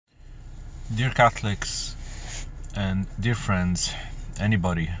Dear Catholics and dear friends,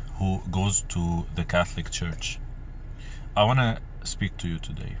 anybody who goes to the Catholic Church, I want to speak to you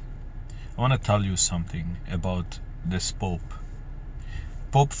today. I want to tell you something about this Pope.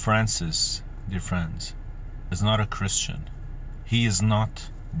 Pope Francis, dear friends, is not a Christian. He is not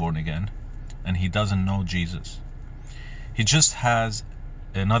born again, and he doesn't know Jesus. He just has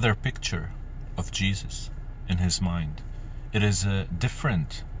another picture of Jesus in his mind. It is a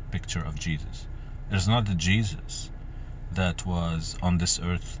different picture of Jesus. It is not the Jesus that was on this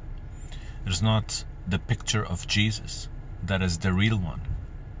earth. It is not the picture of Jesus that is the real one.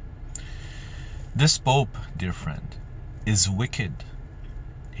 This Pope, dear friend, is wicked.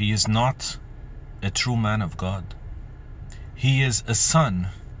 He is not a true man of God. He is a son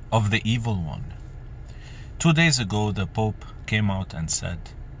of the evil one. 2 days ago, the Pope came out and said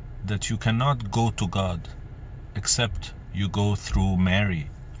that you cannot go to God except you go through Mary.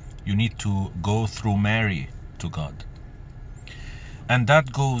 You need to go through Mary to God. And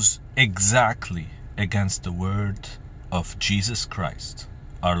that goes exactly against the word of Jesus Christ,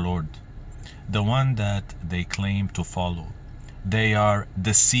 our Lord, the one that they claim to follow. They are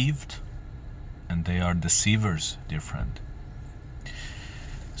deceived and they are deceivers, dear friend.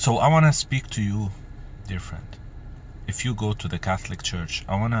 So I want to speak to you, dear friend. If you go to the Catholic Church,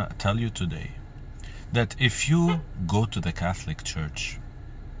 I want to tell you today that if you go to the Catholic Church,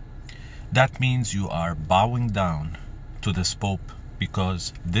 that means you are bowing down to this Pope,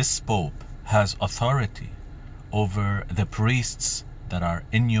 because this Pope has authority over the priests that are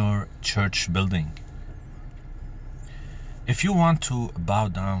in your church building. If you want to bow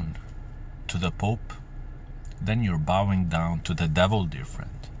down to the Pope, then you're bowing down to the devil, dear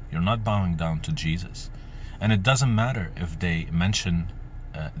friend. You're not bowing down to Jesus. And it doesn't matter if they mention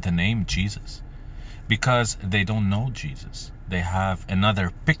the name Jesus, because they don't know Jesus. They have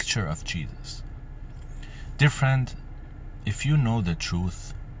another picture of Jesus. Dear friend, if you know the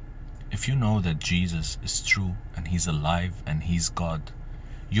truth, if you know that Jesus is true and he's alive and he's God,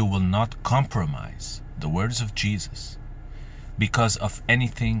 you will not compromise the words of Jesus because of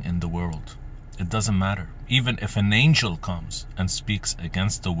anything in the world. It doesn't matter. Even if an angel comes and speaks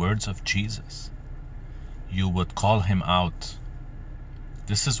against the words of Jesus, you would call him out.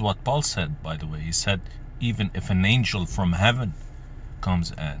 This is what Paul said, by the way. He said, even if an angel from heaven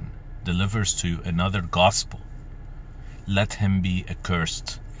comes and delivers to you another gospel, let him be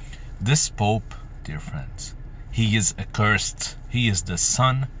accursed. This Pope, dear friends, he is accursed. He is the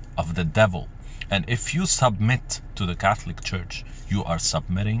son of the devil. And if you submit to the Catholic Church, you are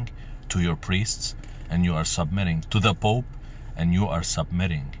submitting to your priests, and you are submitting to the Pope, and you are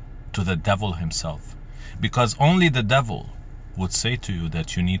submitting to the devil himself. Because only the devil would say to you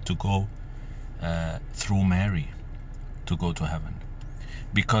that you need to go through Mary to go to heaven.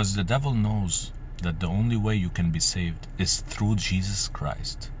 Because the devil knows that the only way you can be saved is through Jesus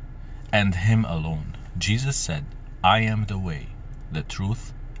Christ and him alone. Jesus said, I am the way, the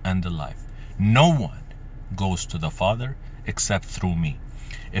truth, and the life. No one goes to the Father except through me.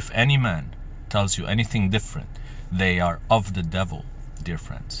 If any man tells you anything different, they are of the devil, dear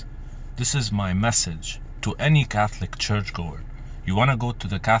friends. This is my message to any Catholic churchgoer. You want to go to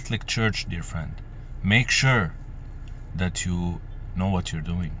the Catholic Church, dear friend, make sure that you know what you're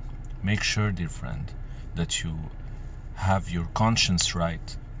doing. Make sure, dear friend, that you have your conscience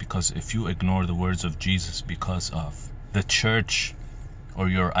right, because if you ignore the words of Jesus because of the church or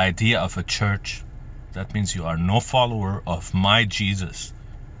your idea of a church, that means you are no follower of my Jesus.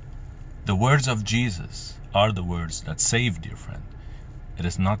 The words of Jesus are the words that save, dear friend. It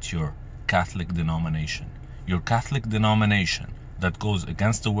is not your Catholic denomination. Your Catholic denomination that goes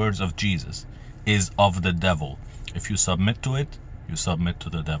against the words of Jesus is of the devil. If you submit to it, you submit to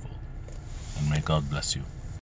the devil. And may God bless you.